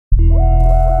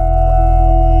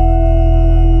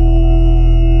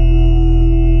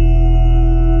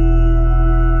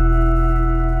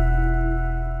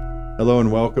Hello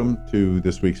and welcome to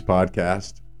this week's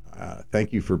podcast.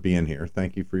 Thank you for being here.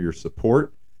 Thank you for your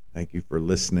support. Thank you for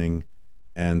listening.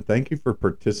 And thank you for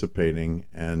participating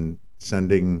and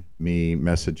sending me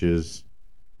messages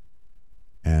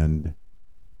and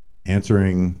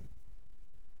answering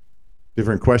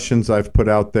different questions I've put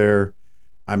out there.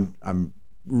 I'm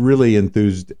really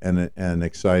enthused and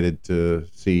excited to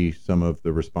see some of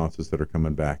the responses that are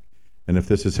coming back. And if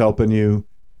this is helping you,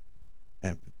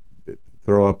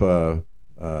 throw up a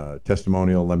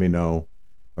testimonial, let me know,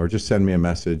 or just send me a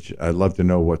message. I'd love to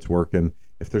know what's working.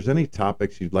 If there's any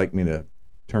topics you'd like me to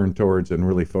turn towards and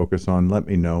really focus on, let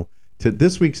me know.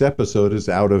 This week's episode is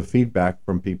out of feedback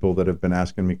from people that have been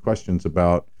asking me questions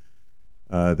about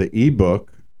the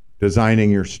ebook, Designing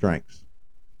Your Strengths.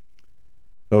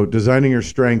 So Designing Your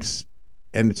Strengths,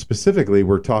 and specifically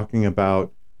we're talking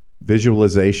about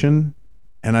visualization.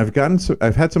 And I've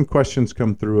had some questions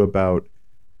come through about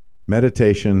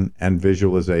meditation and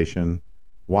visualization,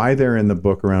 why they're in the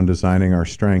book around designing our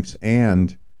strengths,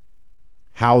 and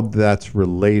how that's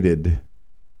related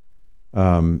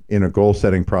in a goal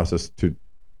setting process to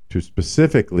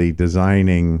specifically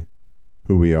designing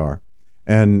who we are.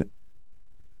 And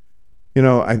you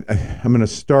know, I'm going to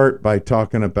start by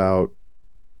talking about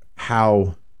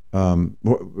how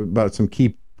about some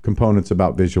key components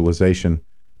about visualization.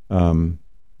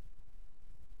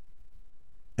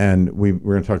 And we're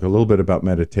going to talk a little bit about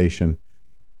meditation.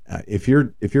 If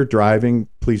you're driving,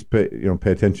 please pay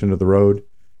attention to the road.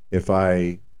 If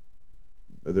I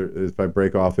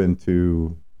break off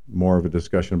into more of a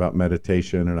discussion about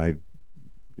meditation, and I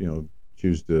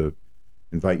choose to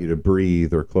invite you to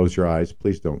breathe or close your eyes,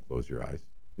 please don't close your eyes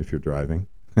if you're driving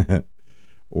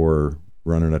or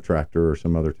running a tractor or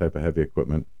some other type of heavy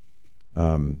equipment.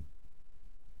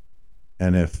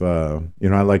 And if, I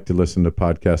like to listen to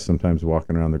podcasts sometimes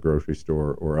walking around the grocery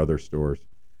store or other stores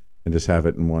and just have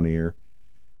it in one ear.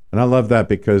 And I love that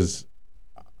because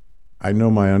I know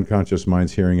my unconscious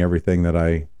mind's hearing everything that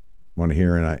I want to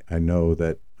hear. And I know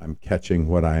that I'm catching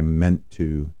what I'm meant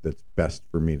to, that's best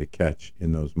for me to catch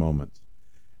in those moments.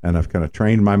 And I've kind of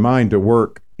trained my mind to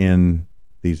work in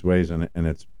these ways, and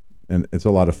it's a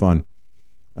lot of fun.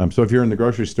 So if you're in the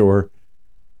grocery store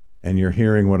and you're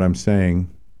hearing what I'm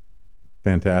saying,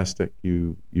 fantastic.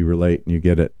 You relate and you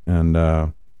get it.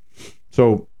 And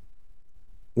so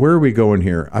where are we going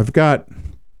here? I've got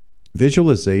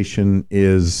visualization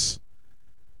is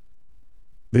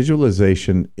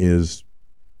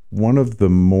one of the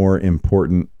more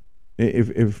important,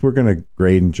 if we're going to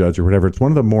grade and judge or whatever, it's one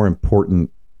of the more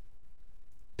important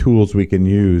tools we can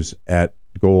use at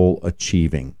goal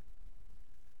achieving.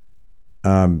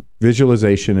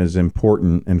 Visualization is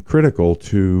important and critical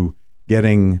to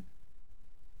getting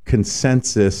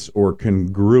consensus or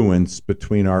congruence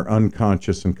between our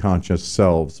unconscious and conscious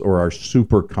selves, or our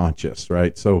super conscious,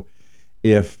 right? So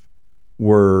if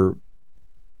we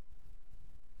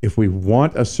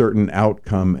want a certain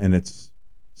outcome and it's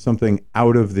something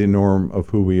out of the norm of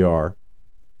who we are,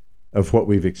 of what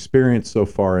we've experienced so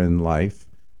far in life,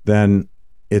 then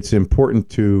it's important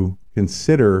to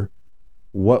consider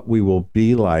what we will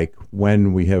be like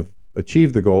when we have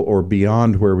achieved the goal or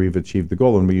beyond where we've achieved the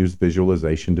goal. And we use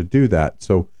visualization to do that.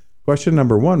 So question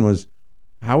number one was,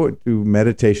 how do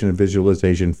meditation and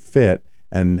visualization fit,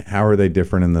 and how are they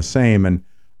different and the same? And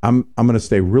I'm going to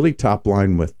stay really top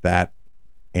line with that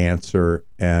answer,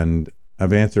 and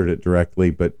I've answered it directly,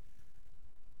 but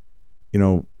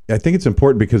I think it's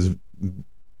important because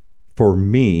for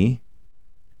me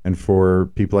and for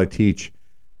people I teach,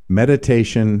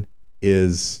 meditation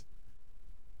is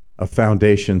a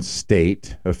foundation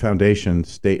state,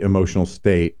 emotional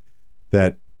state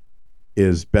that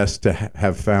is best to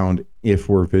have found if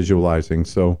we're visualizing.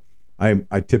 So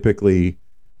I typically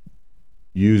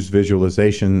use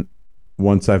visualization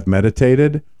once I've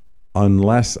meditated,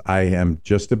 unless I am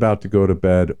just about to go to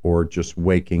bed or just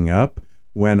waking up,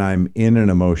 when I'm in an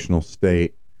emotional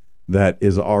state that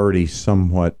is already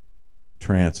somewhat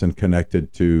trance and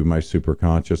connected to my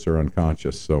superconscious or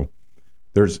unconscious. So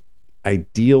there's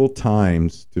ideal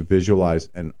times to visualize,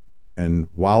 and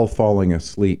while falling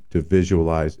asleep to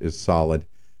visualize is solid.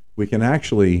 We can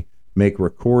actually make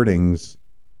recordings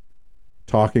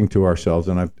talking to ourselves,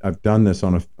 and I've done this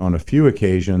on a few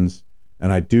occasions,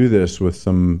 and I do this with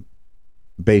some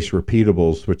base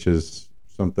repeatables, which is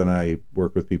something I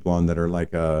work with people on that are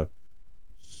like a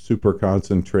super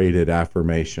concentrated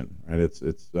affirmation, right?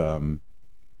 It's a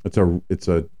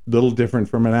little different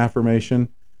from an affirmation,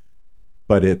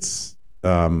 but it's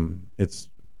a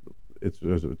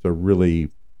really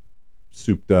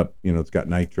souped up, it's got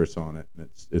nitrous on it, and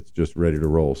it's just ready to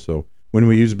roll. So when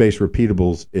we use base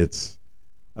repeatables, it's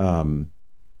Um,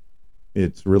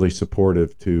 it's really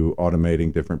supportive to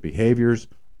automating different behaviors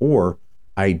or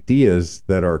ideas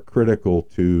that are critical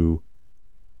to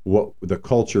what the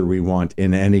culture we want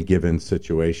in any given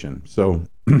situation. So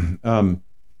um,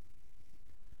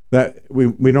 that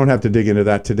we don't have to dig into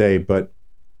that today, but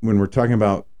when we're talking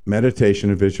about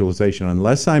meditation and visualization,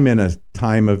 unless I'm in a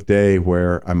time of day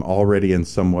where I'm already in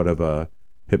somewhat of a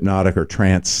hypnotic or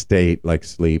trance state, like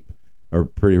sleep or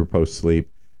pre or post sleep,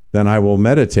 then I will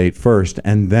meditate first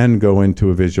and then go into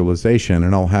a visualization,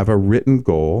 and I'll have a written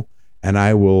goal, and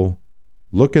I will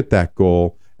look at that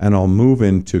goal, and I'll move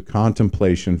into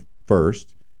contemplation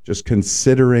first, just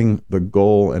considering the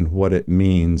goal and what it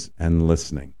means and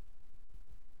listening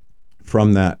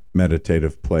from that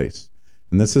meditative place.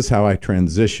 And this is how I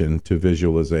transition to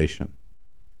visualization.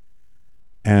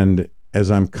 And as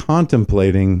I'm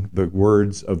contemplating the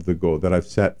words of the goal that I've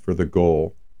set for the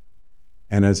goal,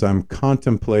 and as I'm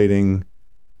contemplating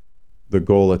the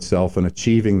goal itself and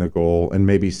achieving the goal and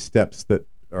maybe steps that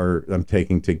I'm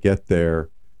taking to get there,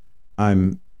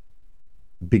 I'm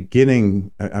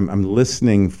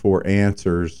listening for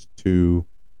answers to,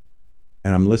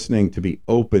 and I'm listening to be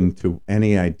open to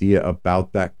any idea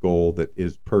about that goal that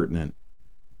is pertinent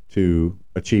to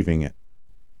achieving it.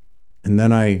 And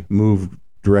then I move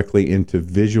directly into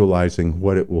visualizing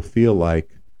what it will feel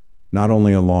like, not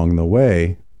only along the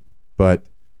way, but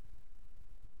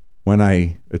when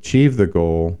I achieve the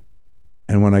goal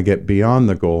and when I get beyond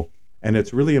the goal. And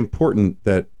it's really important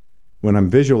that when I'm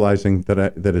visualizing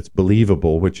that it's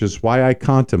believable, which is why I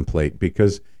contemplate,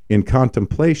 because in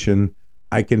contemplation,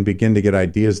 I can begin to get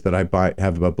ideas that I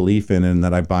have a belief in and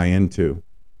that I buy into.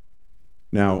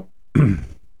 Now,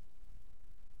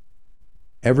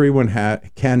 everyone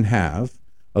can have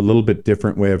a little bit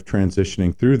different way of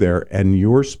transitioning through there, and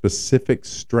your specific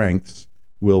strengths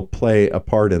will play a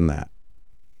part in that.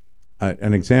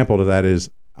 An example to that is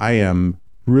I am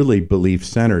really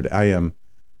belief-centered. I am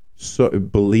so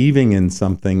believing in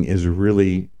something is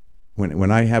really,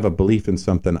 when I have a belief in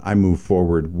something, I move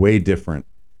forward way different.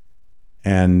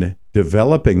 And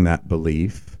developing that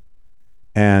belief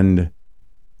and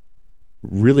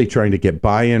really trying to get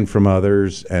buy-in from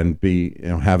others and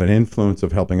have an influence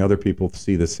of helping other people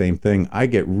see the same thing, I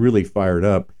get really fired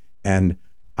up and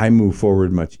I move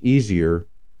forward much easier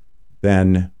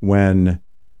than when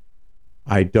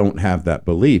I don't have that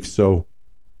belief. So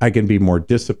I can be more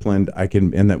disciplined. I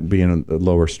can end up being a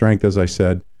lower strength, as I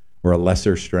said, or a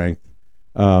lesser strength.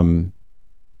 And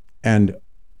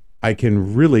I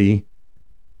can really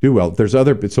do well. There's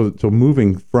so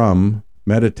moving from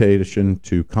meditation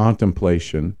to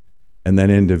contemplation and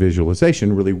then into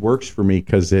visualization really works for me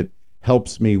because it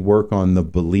helps me work on the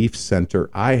belief center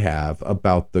I have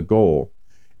about the goal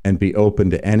and be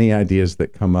open to any ideas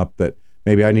that come up that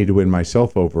maybe I need to win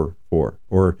myself over for,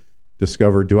 or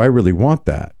discover, do I really want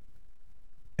that?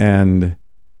 And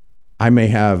I may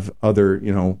have other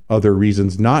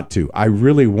reasons not to. I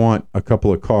really want a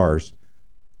couple of cars,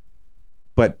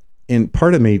 but in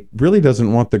part of me really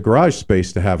doesn't want the garage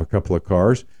space to have a couple of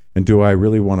cars. And do I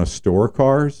really want to store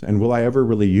cars? And will I ever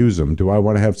really use them? Do I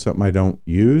want to have something I don't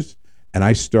use? And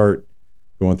I start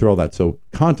going through all that. So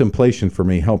contemplation for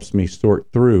me helps me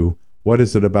sort through, what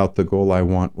is it about the goal I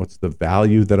want? What's the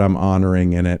value that I'm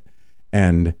honoring in it?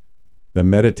 And the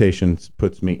meditation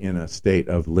puts me in a state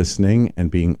of listening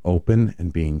and being open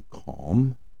and being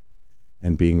calm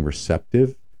and being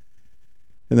receptive.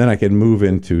 And then I can move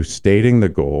into stating the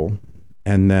goal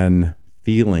and then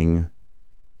feeling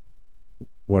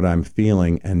what I'm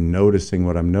feeling and noticing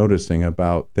what I'm noticing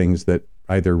about things that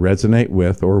either resonate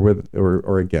with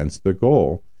or against the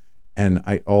goal. And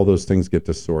all those things get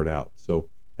to sort out. So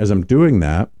as I'm doing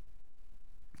that,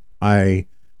 I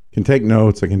can take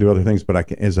notes, I can do other things,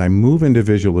 but as I move into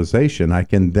visualization, I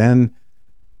can then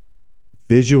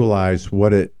visualize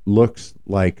what it looks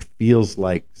like, feels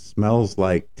like, smells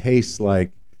like, tastes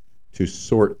like, to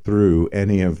sort through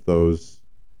any of those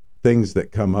things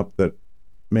that come up that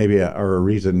maybe are a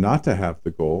reason not to have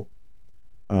the goal.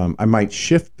 I might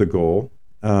shift the goal.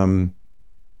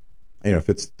 If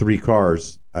it's 3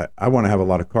 cars, I want to have a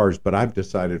lot of cars, but I've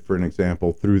decided, for an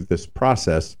example, through this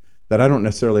process, that I don't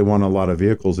necessarily want a lot of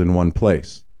vehicles in one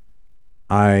place.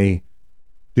 I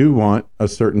do want a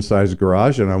certain size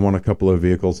garage, and I want a couple of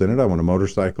vehicles in it. I want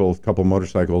a couple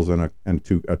motorcycles, and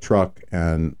a truck,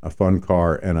 and a fun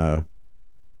car, and a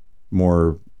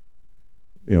more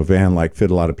van-like,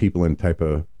 fit a lot of people in type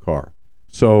of car.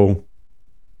 So,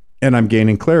 and I'm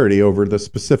gaining clarity over the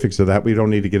specifics of that. We don't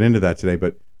need to get into that today,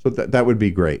 but so that would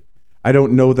be great. I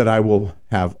don't know that I will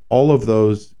have all of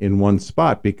those in one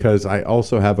spot because I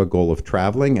also have a goal of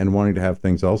traveling and wanting to have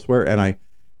things elsewhere. And I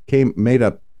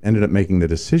ended up making the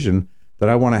decision that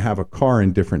I want to have a car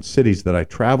in different cities that I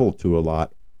travel to a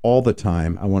lot all the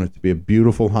time. I want it to be a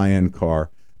beautiful high-end car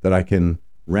that I can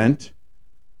rent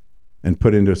and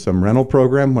put into some rental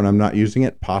program when I'm not using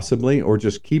it, possibly, or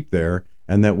just keep there.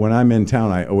 And that when I'm in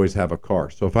town, I always have a car.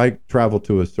 So if I travel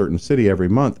to a certain city every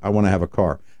month, I want to have a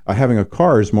car. Having a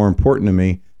car is more important to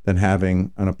me than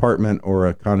having an apartment or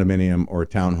a condominium or a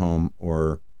townhome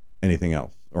or anything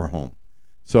else, or a home.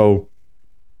 So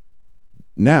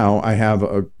now I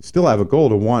still have a goal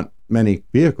to want many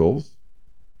vehicles.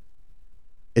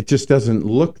 It just doesn't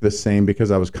look the same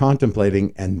because I was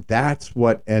contemplating, and that's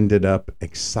what ended up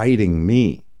exciting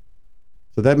me.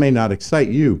 So that may not excite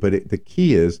you, but the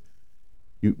key is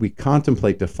we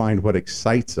contemplate to find what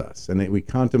excites us, and we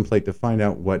contemplate to find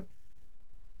out what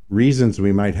reasons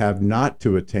we might have not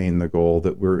to attain the goal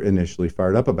that we're initially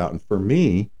fired up about. And for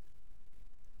me,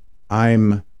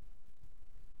 and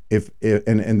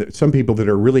some people that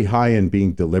are really high in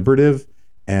being deliberative,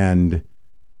 and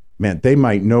man, they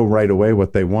might know right away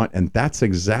what they want, and that's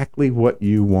exactly what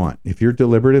you want. If you're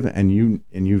deliberative and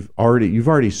you've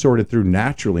already sorted through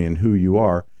naturally in who you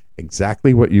are,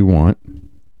 exactly what you want,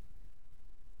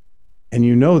 and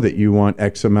you know that you want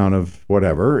X amount of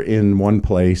whatever in one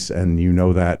place, and you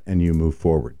know that, and you move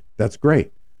forward. That's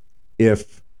great. My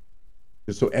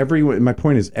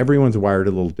point is, everyone's wired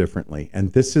a little differently,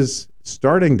 and this is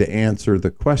starting to answer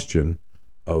the question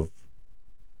of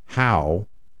how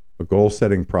a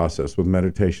goal-setting process with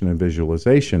meditation and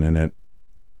visualization in it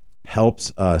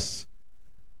helps us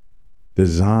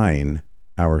design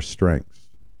our strengths.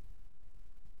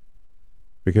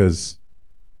 Because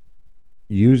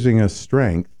using a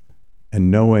strength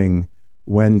and knowing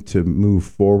when to move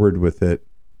forward with it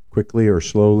quickly or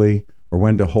slowly, or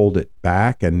when to hold it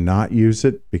back and not use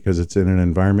it because it's in an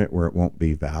environment where it won't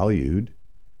be valued.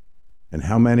 And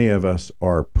how many of us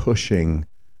are pushing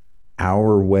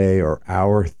our way or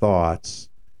our thoughts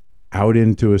out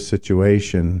into a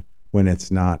situation when it's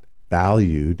not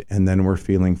valued, and then we're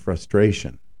feeling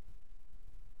frustration,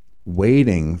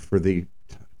 waiting for the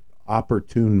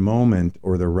opportune moment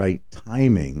or the right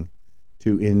timing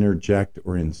to interject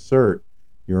or insert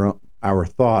our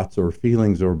thoughts or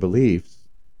feelings or beliefs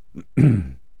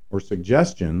or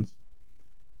suggestions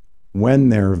when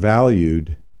they're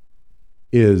valued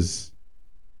is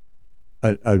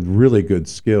a really good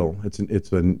skill. It's a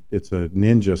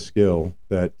ninja skill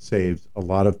that saves a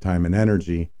lot of time and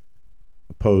energy,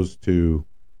 opposed to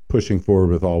pushing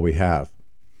forward with all we have.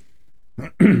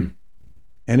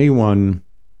 Anyone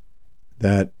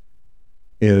that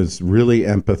is really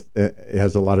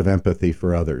has a lot of empathy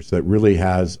for others, that really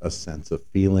has a sense of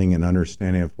feeling and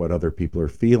understanding of what other people are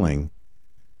feeling,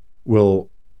 will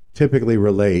typically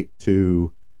relate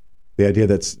to the idea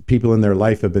that people in their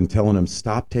life have been telling them,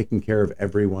 stop taking care of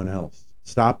everyone else.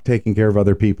 Stop taking care of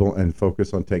other people and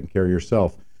focus on taking care of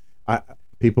yourself.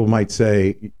 People might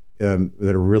say that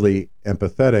are really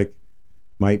empathetic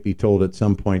might be told at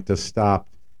some point to stop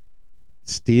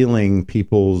stealing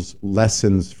people's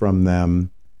lessons from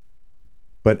them,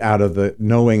 but out of the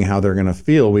knowing how they're going to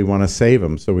feel, we want to save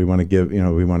them. So we want to give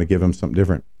them something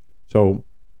different. So,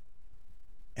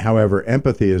 however,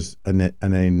 empathy is an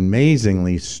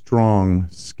amazingly strong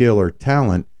skill or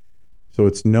talent. So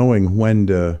it's knowing when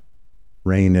to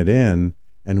rein it in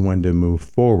and when to move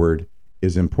forward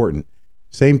is important.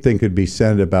 Same thing could be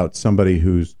said about somebody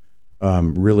who's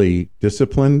really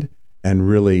disciplined and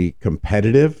really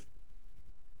competitive.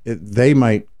 They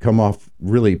might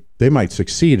they might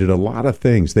succeed at a lot of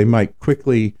things. They might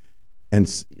quickly and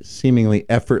seemingly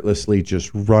effortlessly just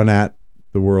run at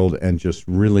the world and just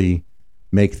really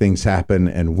make things happen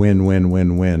and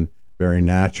win very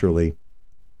naturally.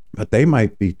 But they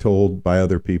might be told by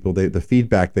other people, the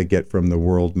feedback they get from the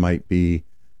world might be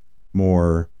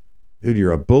more, dude,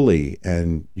 you're a bully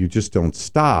and you just don't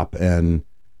stop. And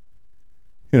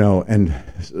and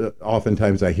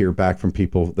oftentimes I hear back from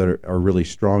people that are really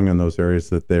strong in those areas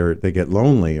that they get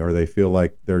lonely, or they feel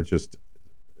like they're just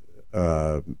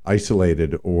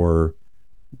isolated or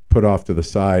put off to the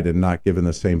side and not given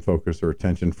the same focus or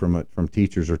attention from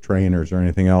teachers or trainers or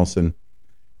anything else.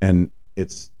 And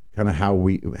it's kind of how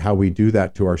we do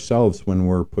that to ourselves when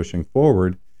we're pushing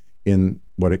forward in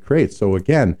what it creates. So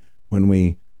again, when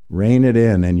we rein it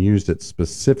in and use it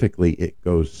specifically, it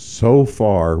goes so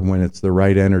far when it's the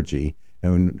right energy,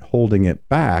 and holding it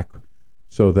back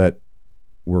so that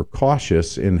we're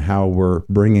cautious in how we're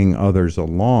bringing others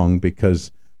along,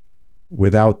 because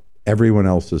without everyone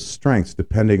else's strengths,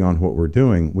 depending on what we're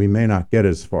doing, we may not get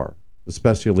as far,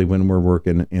 especially when we're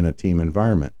working in a team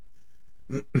environment.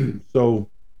 So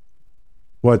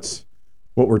what's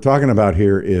What we're talking about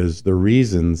here is the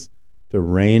reasons to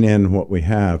rein in what we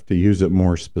have, to use it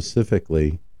more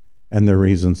specifically, and the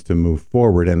reasons to move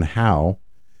forward and how.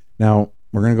 Now,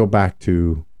 we're going to go back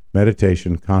to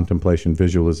meditation, contemplation,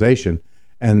 visualization,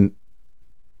 and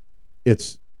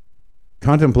it's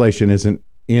contemplation isn't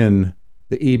in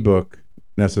the ebook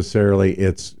necessarily.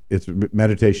 It's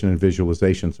meditation and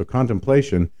visualization. So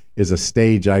contemplation is a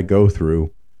stage I go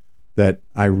through that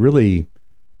I really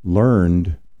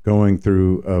learned going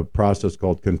through a process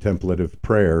called contemplative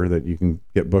prayer that you can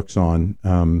get books on,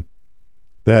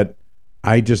 that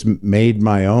I just made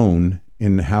my own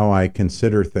in how I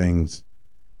consider things.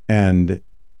 And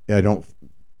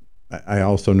I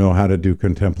also know how to do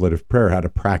contemplative prayer, how to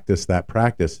practice that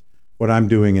practice. What I'm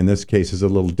doing in this case is a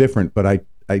little different, but I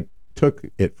took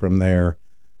it from there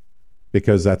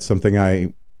because that's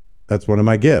something that's one of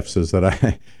my gifts, is that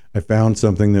I found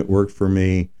something that worked for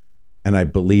me and I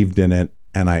believed in it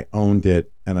and I owned it,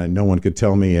 and no one could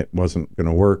tell me it wasn't going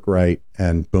to work right,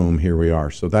 and boom, here we are.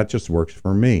 So that just works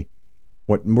for me.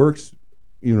 What works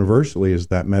universally is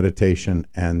that meditation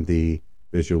and the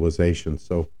visualization.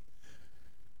 So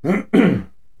when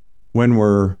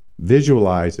we're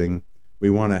visualizing, we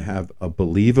want to have a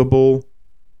believable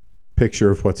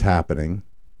picture of what's happening,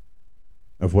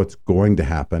 of what's going to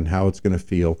happen, how it's going to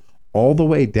feel, all the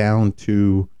way down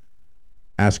to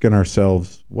asking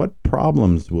ourselves, what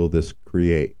problems will this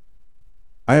create?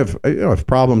 I have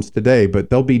problems today, but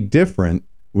they'll be different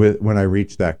when I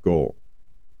reach that goal.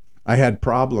 I had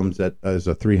problems as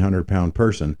a 300-pound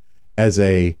person. As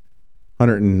a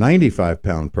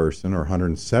 195-pound person or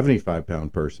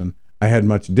 175-pound person, I had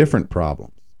much different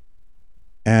problems.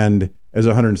 And as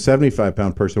a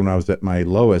 175-pound person, when I was at my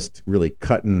lowest, really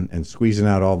cutting and squeezing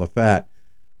out all the fat,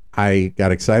 I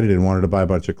got excited and wanted to buy a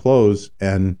bunch of clothes.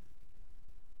 And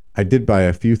I did buy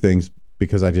a few things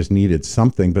because I just needed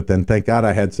something. But then thank God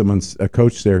I had a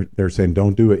coach there. They're saying,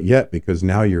 don't do it yet because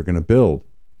now you're going to build.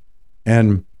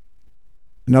 And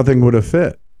nothing would have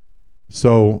fit.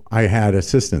 So I had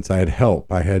assistance. I had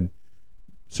help. I had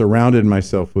surrounded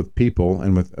myself with people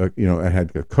and with, I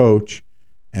had a coach,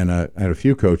 and I had a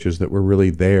few coaches that were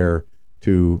really there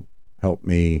to help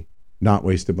me not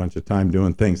waste a bunch of time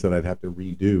doing things that I'd have to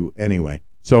redo anyway.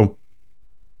 So,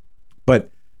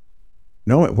 but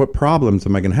what problems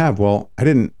am I going to have? Well, I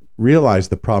didn't realize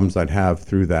the problems I'd have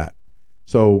through that.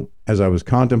 So as I was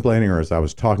contemplating, or as I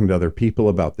was talking to other people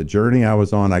about the journey I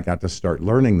was on, I got to start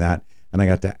learning that, and I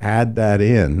got to add that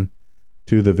in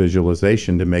to the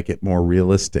visualization to make it more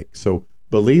realistic. So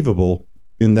believable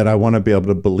in that I want to be able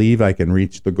to believe I can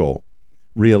reach the goal.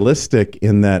 Realistic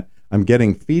in that I'm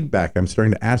getting feedback. I'm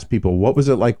starting to ask people, what was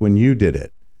it like when you did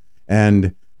it?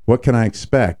 And what can I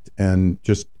expect? And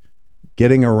just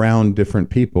getting around different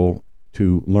people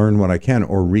to learn what I can,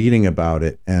 or reading about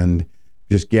it, and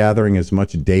just gathering as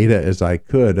much data as I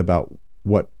could about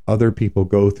what other people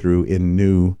go through in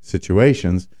new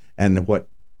situations, and what,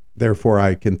 therefore,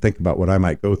 I can think about what I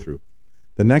might go through.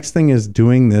 The next thing is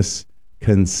doing this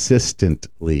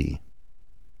consistently.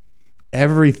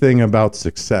 Everything about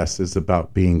success is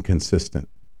about being consistent.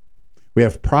 We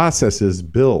have processes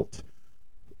built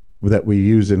that we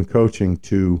use in coaching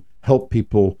to help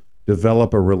people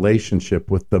develop a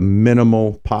relationship with the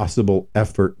minimal possible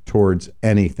effort towards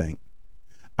anything.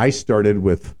 I started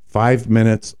with 5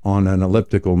 minutes on an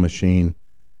elliptical machine,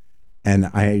 and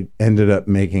I ended up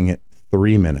making it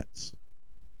 3 minutes.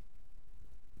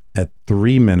 At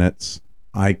 3 minutes,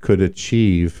 I could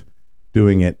achieve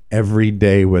doing it every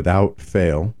day without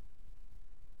fail.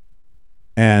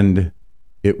 And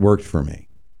it worked for me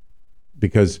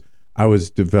because I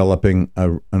was developing a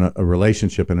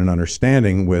relationship and an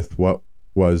understanding with what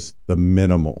was the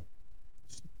minimal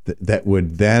that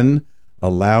would then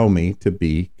allow me to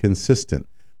be consistent.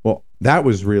 Well, that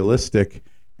was realistic,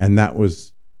 and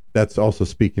that's also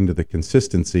speaking to the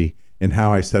consistency in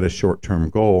how I set a short-term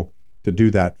goal to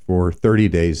do that for 30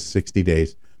 days, 60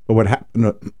 days. But what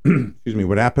happened,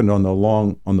 what happened on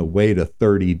the way to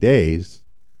 30 days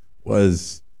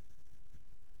was,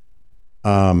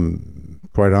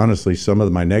 quite honestly, some of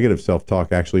my negative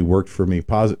self-talk actually worked for me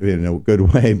positive in a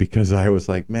good way, because I was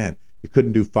like, man, you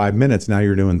couldn't do 5 minutes. Now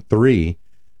you're doing 3.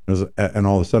 And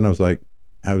all of a sudden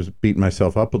I was beating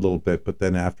myself up a little bit. But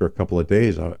then after a couple of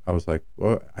days, I was like,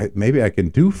 well, maybe I can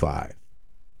do 5.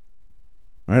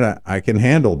 Right? I can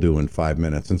handle doing 5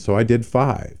 minutes. And so I did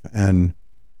 5. And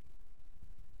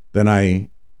then I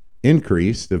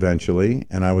increased eventually,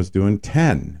 and I was doing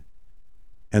 10.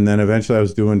 And then eventually I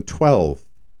was doing 12,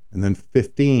 and then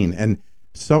 15. And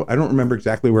so I don't remember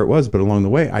exactly where it was, but along the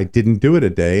way, I didn't do it a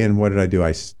day. And what did I do?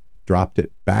 I dropped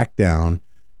it back down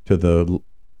to the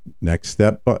next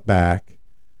step back,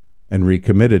 and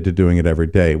recommitted to doing it every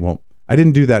day. Well, I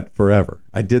didn't do that forever.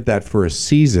 I did that for a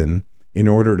season in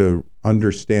order to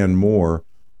understand more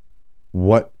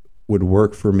what would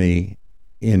work for me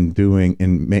in doing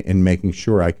in making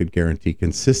sure I could guarantee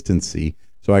consistency,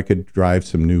 so I could drive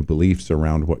some new beliefs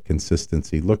around what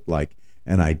consistency looked like.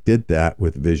 And I did that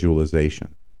with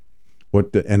visualization.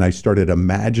 And I started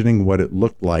imagining what it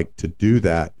looked like to do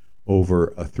that over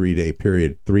a 3-day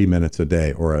period, 3 minutes a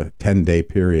day, or a 10-day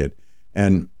period.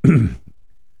 And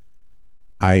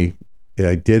I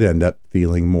did end up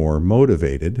feeling more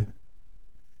motivated.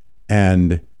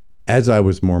 And as I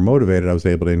was more motivated, I was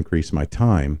able to increase my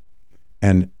time.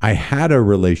 And I had a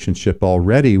relationship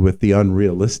already with the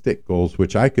unrealistic goals,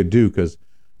 which I could do because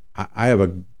I have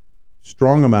a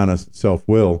strong amount of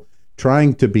self-will.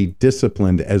 Trying to be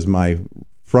disciplined as my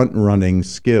front-running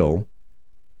skill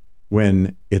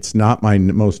when it's not my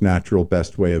most natural,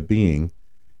 best way of being.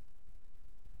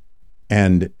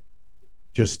 And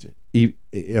just,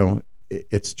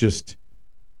 it's just,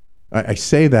 I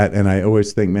say that and I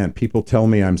always think, man, people tell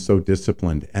me I'm so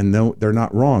disciplined, and no, they're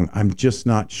not wrong. I'm just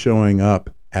not showing up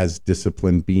as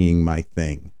discipline being my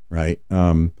thing, right?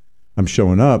 I'm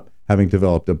showing up having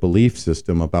developed a belief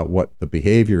system about what the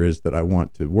behavior is that I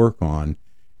want to work on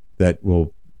that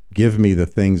will give me the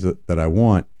things that I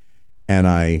want. And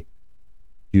I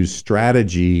use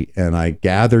strategy and I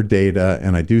gather data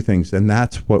and I do things. And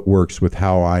that's what works with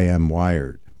how I am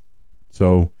wired.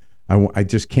 So I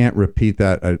just can't repeat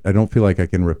that. I don't feel like I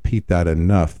can repeat that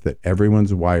enough, that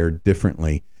everyone's wired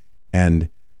differently and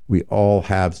we all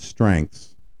have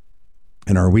strengths,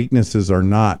 and our weaknesses are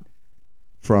not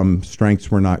from strengths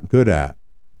we're not good at,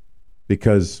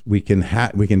 because we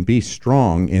can be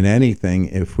strong in anything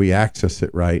if we access it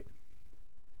right.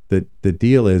 The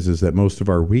deal is that most of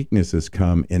our weaknesses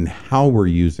come in how we're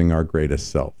using our greatest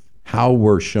self, how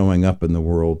we're showing up in the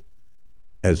world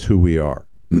as who we are.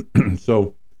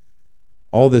 So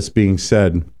all this being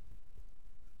said,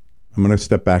 I'm going to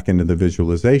step back into the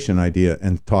visualization idea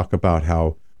and talk about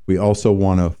how we also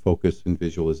want to focus in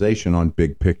visualization on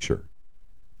big picture.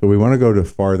 So we want to go to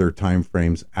farther time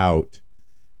frames out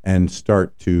and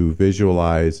start to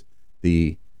visualize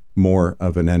the more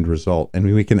of an end result.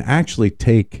 And we can actually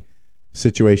take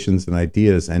situations and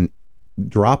ideas and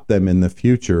drop them in the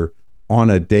future on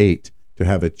a date to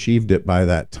have achieved it by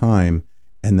that time,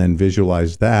 and then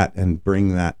visualize that and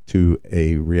bring that to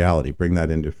a reality, bring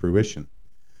that into fruition.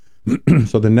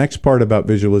 So the next part about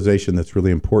visualization that's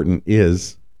really important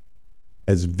is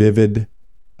as vivid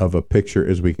of a picture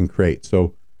as we can create.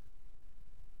 So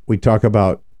we talk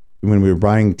about, when we were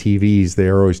buying TVs, they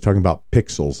are always talking about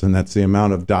pixels, and that's the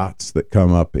amount of dots that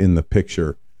come up in the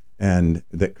picture and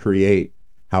that create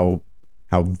how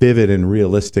vivid and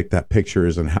realistic that picture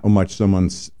is, and how much someone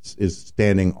is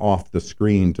standing off the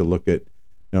screen to look at.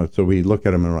 So we look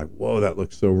at them and we're like, whoa, that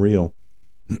looks so real.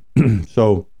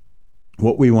 So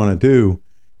what we want to do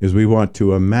is we want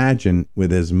to imagine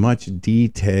with as much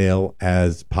detail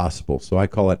as possible. So I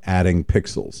call it adding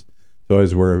pixels. So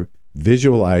as we're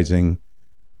visualizing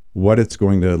what it's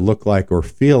going to look like or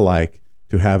feel like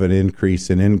to have an increase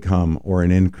in income, or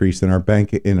an increase in our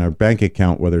bank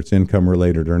account, whether it's income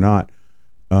related or not.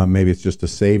 Maybe it's just a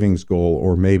savings goal,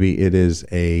 or maybe it is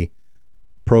a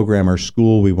program or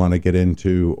school we want to get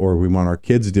into, or we want our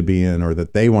kids to be in, or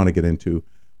that they want to get into.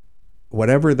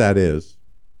 Whatever that is,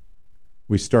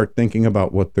 we start thinking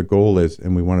about what the goal is,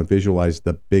 and we want to visualize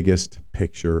the biggest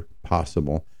picture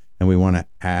possible, and we want to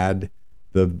add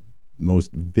the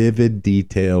most vivid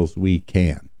details we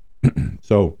can.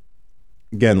 So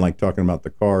again, like talking about the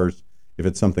cars, if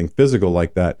it's something physical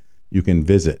like that, you can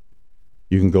visit.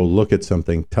 You can go look at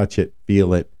something, touch it,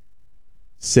 feel it,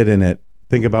 sit in it,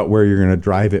 think about where you're going to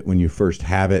drive it when you first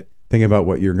have it, think about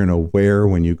what you're going to wear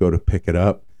when you go to pick it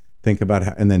up, think about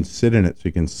how, and then sit in it so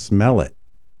you can smell it,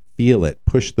 feel it,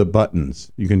 push the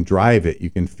buttons. You can drive it,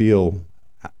 you can feel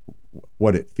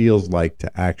what it feels like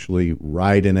to actually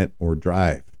ride in it or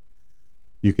drive.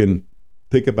 You can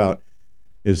think about,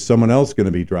 is someone else going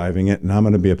to be driving it and I'm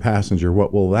going to be a passenger?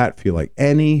 What will that feel like?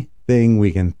 Anything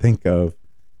we can think of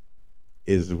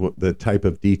is what the type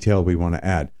of detail we want to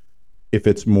add. If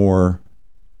it's more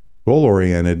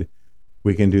goal-oriented,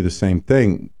 we can do the same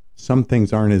thing. Some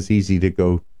things aren't as easy to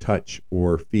go touch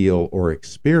or feel or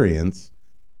experience,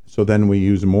 so then we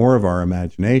use more of our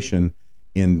imagination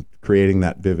in creating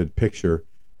that vivid picture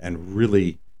and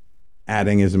really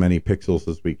adding as many pixels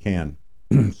as we can.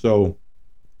 So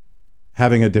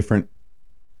having a different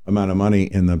amount of money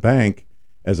in the bank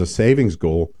as a savings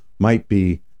goal might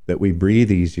be that we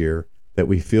breathe easier, that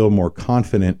we feel more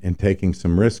confident in taking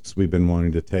some risks we've been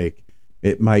wanting to take.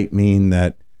 It might mean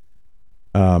that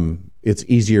it's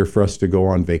easier for us to go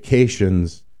on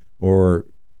vacations or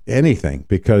anything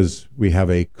because we have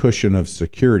a cushion of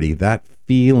security. That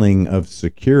feeling of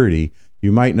security,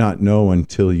 you might not know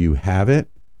until you have it.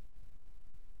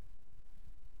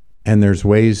 And there's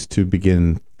ways to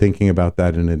begin thinking about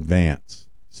that in advance.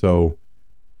 So,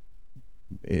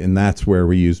 and that's where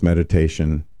we use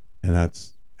meditation, and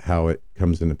that's how it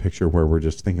comes into picture, where we're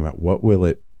just thinking about what will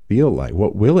it feel like?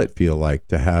 What will it feel like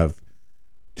to have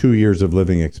 2 years of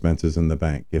living expenses in the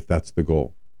bank, if that's the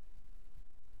goal?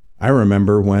 I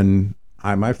remember when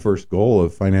my first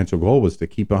financial goal was to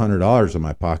keep $100 in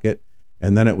my pocket,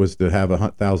 and then it was to have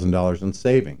 $1,000 in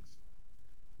savings.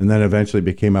 And then eventually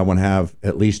became I want to have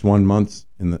at least 1 month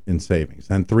in savings,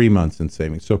 and 3 months in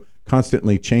savings. So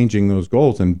constantly changing those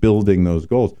goals and building those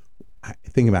goals. I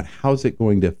think about how's it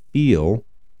going to feel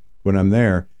when I'm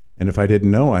there, and if I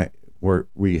didn't know,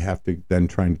 we have to then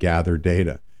try and gather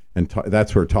data, and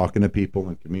that's where talking to people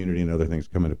and community and other things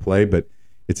come into play. But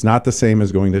it's not the same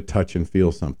as going to touch and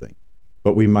feel something.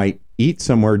 But we might eat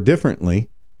somewhere differently.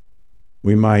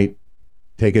 We might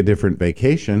take a different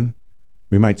vacation.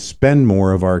 We might spend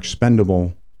more of our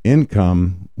expendable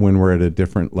income when we're at a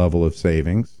different level of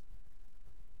savings.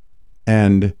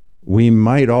 And we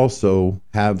might also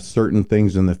have certain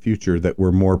things in the future that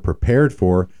we're more prepared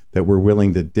for, that we're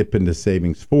willing to dip into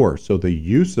savings for. So the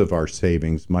use of our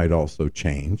savings might also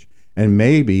change. And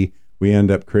maybe we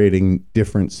end up creating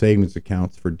different savings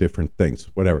accounts for different things,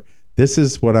 whatever. This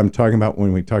is what I'm talking about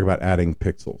when we talk about adding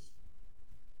pixels.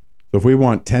 So if we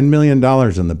want $10 million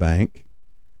in the bank,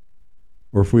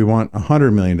 or if we want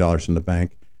 $100 million in the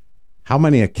bank, how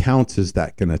many accounts is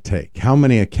that going to take? How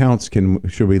many accounts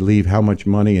should we leave how much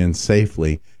money in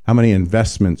safely? How many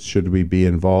investments should we be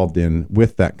involved in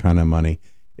with that kind of money?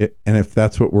 And if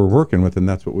that's what we're working with and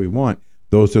that's what we want,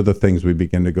 those are the things we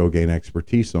begin to go gain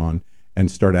expertise on and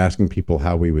start asking people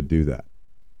how we would do that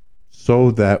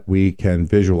so that we can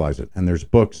visualize it. And there's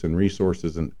books and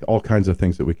resources and all kinds of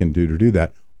things that we can do to do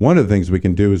that. One of the things we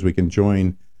can do is we can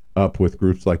join up with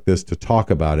groups like this to talk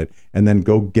about it, and then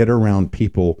go get around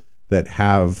people that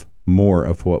have more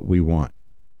of what we want.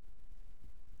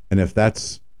 And if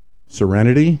that's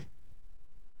serenity,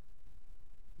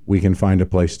 we can find a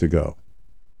place to go.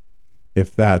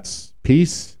 If that's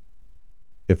peace,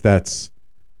 if that's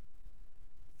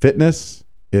fitness,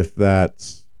 if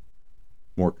that's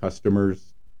more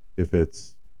customers, if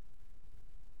it's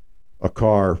a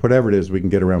car, whatever it is, we can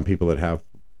get around people that have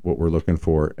what we're looking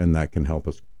for, and that can help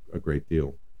us a great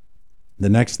deal. The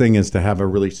next thing is to have a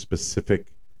really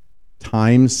specific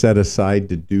time set aside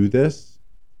to do this,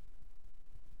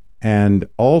 and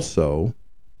also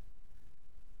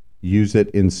use it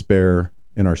in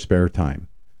our spare time.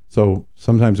 So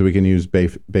sometimes we can use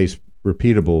base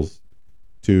repeatables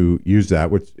to use that,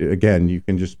 which again, you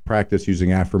can just practice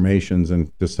using affirmations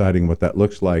and deciding what that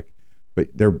looks like. But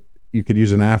you could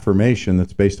use an affirmation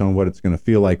that's based on what it's going to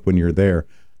feel like when you're there.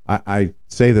 I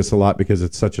say this a lot because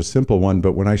it's such a simple one,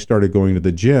 but when I started going to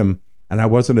the gym, and I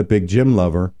wasn't a big gym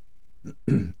lover,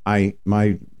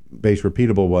 my base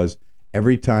repeatable was,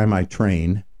 every time I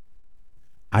train,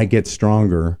 I get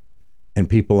stronger, and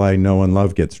people I know and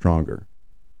love get stronger.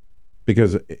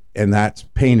 And that's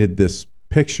painted this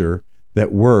picture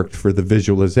that worked for the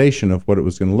visualization of what it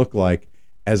was going to look like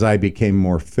as I became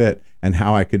more fit, and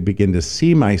how I could begin to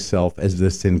see myself as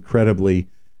this incredibly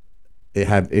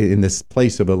in this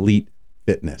place of elite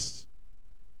fitness.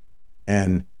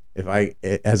 And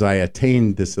as I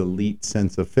attained this elite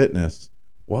sense of fitness,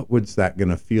 what was that going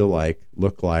to feel like,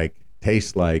 look like,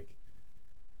 taste like?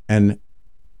 And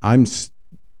I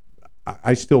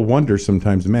still wonder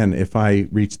sometimes, man, if I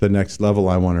reach the next level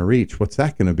I want to reach, what's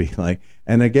that going to be like?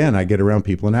 And again, I get around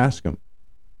people and ask them.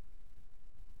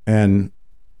 And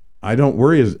I don't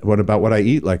worry about what I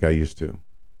eat like I used to,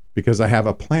 because I have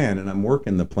a plan and I'm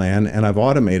working the plan, and I've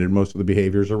automated most of the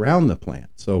behaviors around the plan.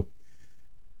 So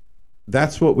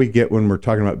that's what we get when we're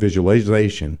talking about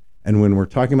visualization. And when we're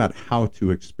talking about how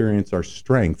to experience our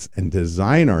strengths and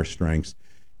design our strengths,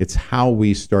 it's how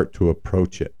we start to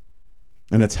approach it.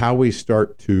 And it's how we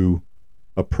start to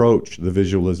approach the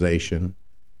visualization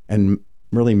and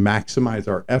really maximize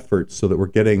our efforts so that we're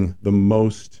getting the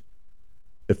most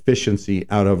efficiency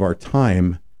out of our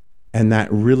time. And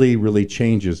that really, really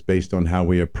changes based on how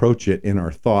we approach it in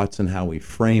our thoughts and how we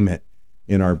frame it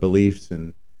in our beliefs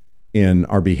and in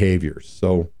our behaviors.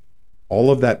 So all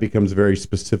of that becomes very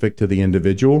specific to the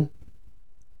individual.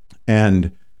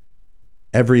 And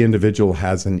every individual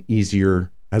has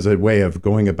a way of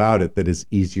going about it that is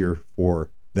easier for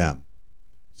them.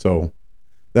 So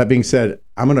that being said,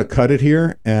 I'm going to cut it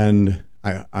here, and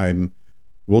I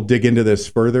we'll dig into this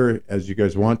further as you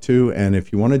guys want to. And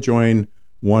if you want to join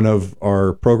one of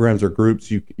our programs or groups,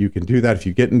 you can do that. If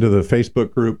you get into the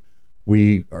Facebook group,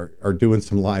 we are doing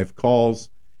some live calls,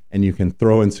 and you can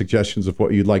throw in suggestions of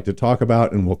what you'd like to talk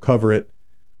about, and we'll cover it.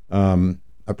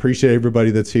 Appreciate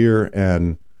everybody that's here,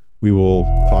 and we will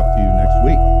talk to you next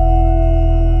week.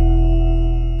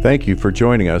 Thank you for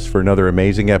joining us for another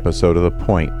amazing episode of The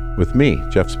Point with me,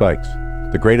 Jeff Spikes.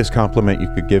 The greatest compliment you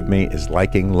could give me is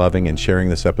liking, loving, and sharing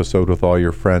this episode with all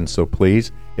your friends. So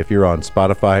please, if you're on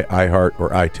Spotify, iHeart,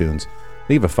 or iTunes,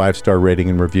 leave a 5-star rating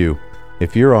and review.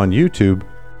 If you're on YouTube,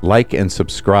 like and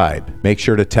subscribe. Make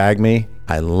sure to tag me.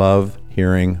 I love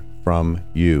hearing from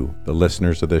you, the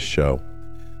listeners of this show.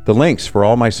 The links for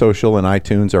all my social and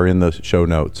iTunes are in the show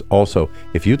notes. Also,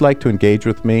 if you'd like to engage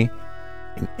with me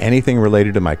in anything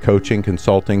related to my coaching,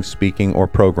 consulting, speaking, or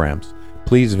programs,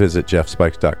 please visit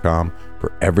jeffspikes.com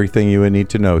for everything you would need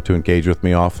to know to engage with me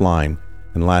offline.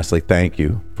 And lastly, thank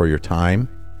you for your time,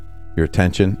 your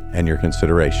attention, and your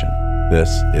consideration. This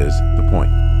is The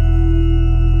Point.